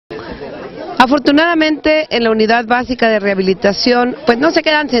Afortunadamente, en la unidad básica de rehabilitación, pues no se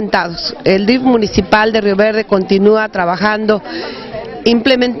quedan sentados. El DIF municipal de Río Verde continúa trabajando,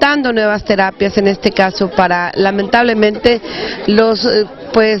 implementando nuevas terapias, en este caso para, lamentablemente, los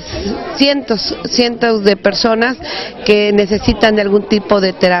cientos de personas que necesitan de algún tipo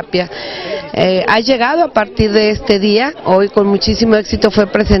de terapia. Ha llegado a partir de este día, hoy con muchísimo éxito fue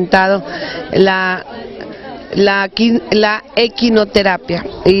presentado la equinoterapia,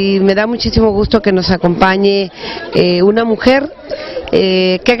 y me da muchísimo gusto que nos acompañe una mujer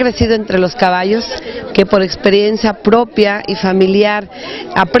que ha crecido entre los caballos, que por experiencia propia y familiar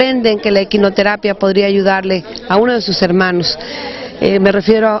aprenden que la equinoterapia podría ayudarle a uno de sus hermanos. Me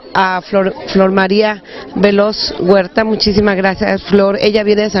refiero a Flor María Veloz Huerta. Muchísimas gracias, Flor. Ella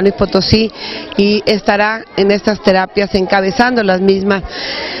viene de San Luis Potosí y estará en estas terapias encabezando las mismas.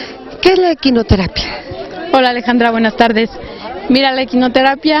 ¿Qué es la equinoterapia? Hola Alejandra, buenas tardes. Mira, la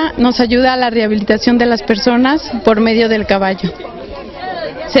equinoterapia nos ayuda a la rehabilitación de las personas por medio del caballo.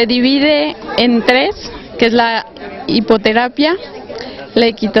 Se divide en tres, que es la hipoterapia, la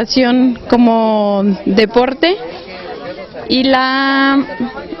equitación como deporte y la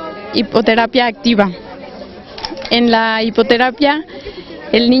hipoterapia activa. En la hipoterapia,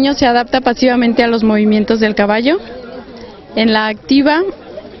 el niño se adapta pasivamente a los movimientos del caballo. En la activa,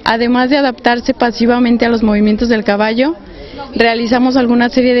 además de adaptarse pasivamente a los movimientos del caballo, realizamos alguna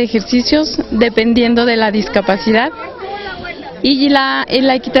serie de ejercicios dependiendo de la discapacidad. Y en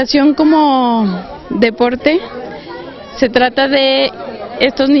la equitación como deporte, se trata de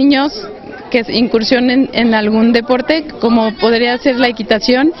estos niños que incursionen en algún deporte, como podría ser la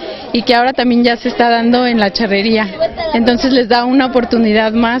equitación, y que ahora también ya se está dando en la charrería. Entonces les da una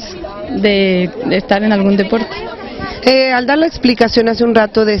oportunidad más de estar en algún deporte. Al dar la explicación hace un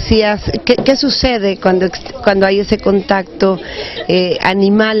rato decías, ¿qué sucede cuando hay ese contacto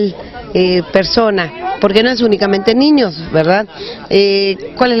animal-persona? Porque no es únicamente niños, ¿verdad?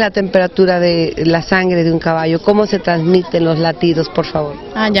 ¿Cuál es la temperatura de la sangre de un caballo? ¿Cómo se transmiten los latidos, por favor?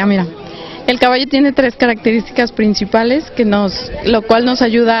 Ya, mira. El caballo tiene tres características principales, lo cual nos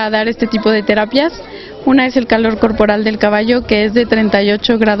ayuda a dar este tipo de terapias. Una es el calor corporal del caballo, que es de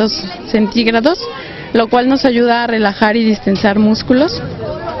 38 grados centígrados, lo cual nos ayuda a relajar y distensar músculos.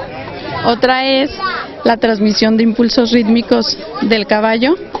 Otra es la transmisión de impulsos rítmicos del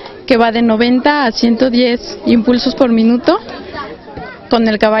caballo, que va de 90 a 110 impulsos por minuto con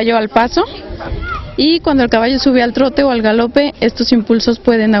el caballo al paso. Y cuando el caballo sube al trote o al galope, estos impulsos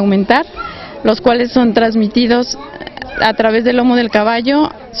pueden aumentar, los cuales son transmitidos a través del lomo del caballo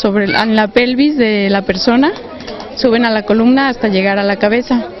en la pelvis de la persona, suben a la columna hasta llegar a la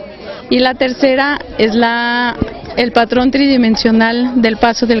cabeza. Y la tercera es el patrón tridimensional del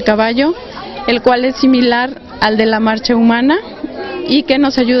paso del caballo, el cual es similar al de la marcha humana y que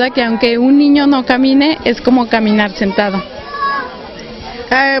nos ayuda que aunque un niño no camine, es como caminar sentado.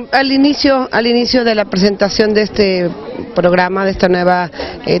 Al inicio de la presentación de este programa, de esta nueva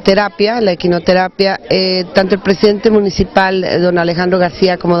terapia, la equinoterapia, tanto el presidente municipal, don Alejandro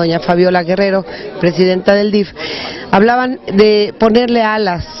García, como doña Fabiola Guerrero, presidenta del DIF, hablaban de ponerle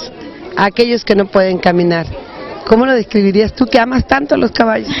alas a aquellos que no pueden caminar. ¿Cómo lo describirías tú, que amas tanto a los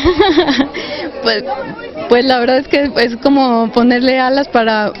caballos? Pues la verdad es que es como ponerle alas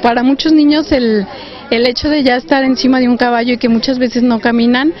para muchos niños. El hecho de ya estar encima de un caballo y que muchas veces no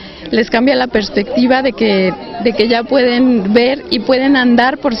caminan, les cambia la perspectiva de que ya pueden ver y pueden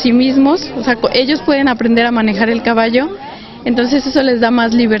andar por sí mismos, o sea, ellos pueden aprender a manejar el caballo, entonces eso les da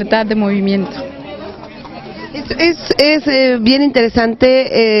más libertad de movimiento. Es bien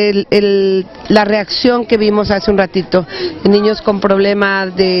interesante la reacción que vimos hace un ratito, niños con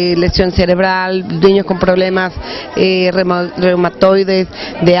problemas de lesión cerebral, niños con problemas reumatoides,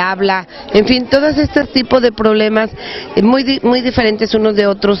 de habla, en fin, todos estos tipos de problemas muy diferentes unos de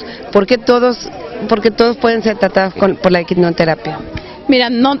otros, porque todos pueden ser tratados por la equinoterapia. Mira,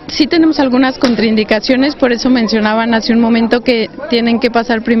 sí tenemos algunas contraindicaciones, por eso mencionaban hace un momento que tienen que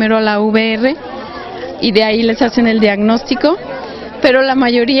pasar primero a la VR, y de ahí les hacen el diagnóstico, pero la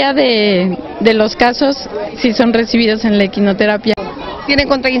mayoría de los casos sí son recibidos en la equinoterapia. ¿Tienen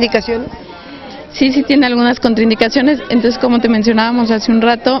contraindicaciones? Sí tiene algunas contraindicaciones, entonces como te mencionábamos hace un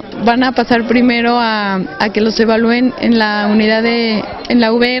rato, van a pasar primero a que los evalúen en la unidad en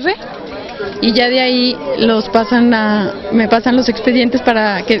la VR, y ya de ahí me pasan los expedientes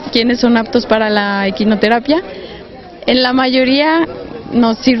para quienes son aptos para la equinoterapia. En la mayoría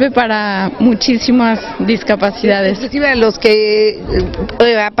nos sirve para muchísimas discapacidades. Inclusive a los que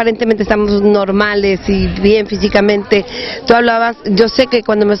aparentemente estamos normales y bien físicamente. Tú hablabas, yo sé que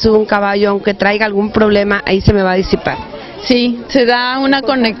cuando me subo un caballo, aunque traiga algún problema, ahí se me va a disipar. Sí, se da una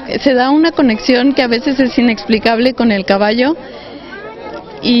conexión que a veces es inexplicable con el caballo,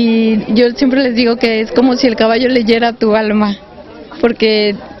 y yo siempre les digo que es como si el caballo leyera tu alma,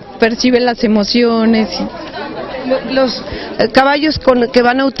 porque percibe las emociones. Los caballos que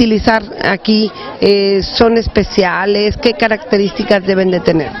van a utilizar aquí son especiales. ¿Qué características deben de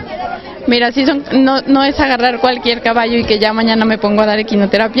tener? Mira, no es agarrar cualquier caballo y que ya mañana me pongo a dar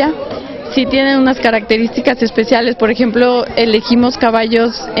equinoterapia. Sí tienen unas características especiales. Por ejemplo, elegimos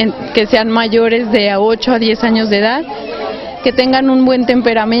caballos que sean mayores de 8 a 10 años de edad, que tengan un buen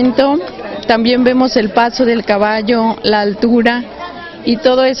temperamento. También vemos el paso del caballo, la altura, y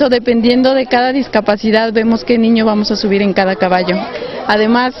todo eso dependiendo de cada discapacidad vemos qué niño vamos a subir en cada caballo.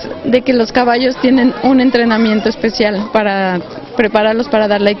 Además de que los caballos tienen un entrenamiento especial para prepararlos para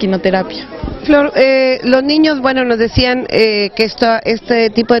dar la equinoterapia. Flor, los niños, bueno, nos decían que este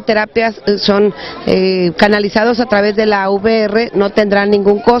tipo de terapias son canalizados a través de la VR, no tendrán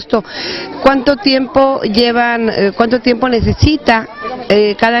ningún costo. ¿Cuánto tiempo cuánto tiempo necesita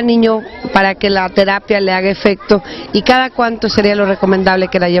cada niño para que la terapia le haga efecto, y cada cuánto sería lo recomendable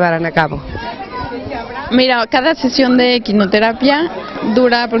que la llevaran a cabo? Mira, cada sesión de equinoterapia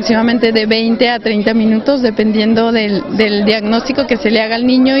dura aproximadamente de 20 a 30 minutos, dependiendo del diagnóstico que se le haga al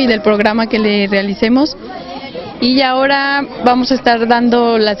niño y del programa que le realicemos. Y ahora vamos a estar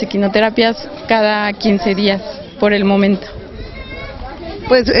dando las equinoterapias cada 15 días por el momento.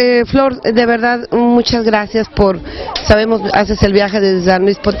 Pues Flor, de verdad muchas gracias sabemos haces el viaje desde San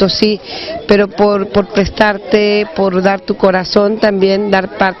Luis Potosí, pero por prestarte, por dar tu corazón también,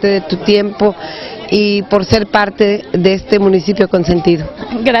 dar parte de tu tiempo y por ser parte de este municipio consentido.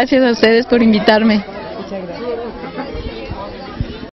 Gracias a ustedes por invitarme.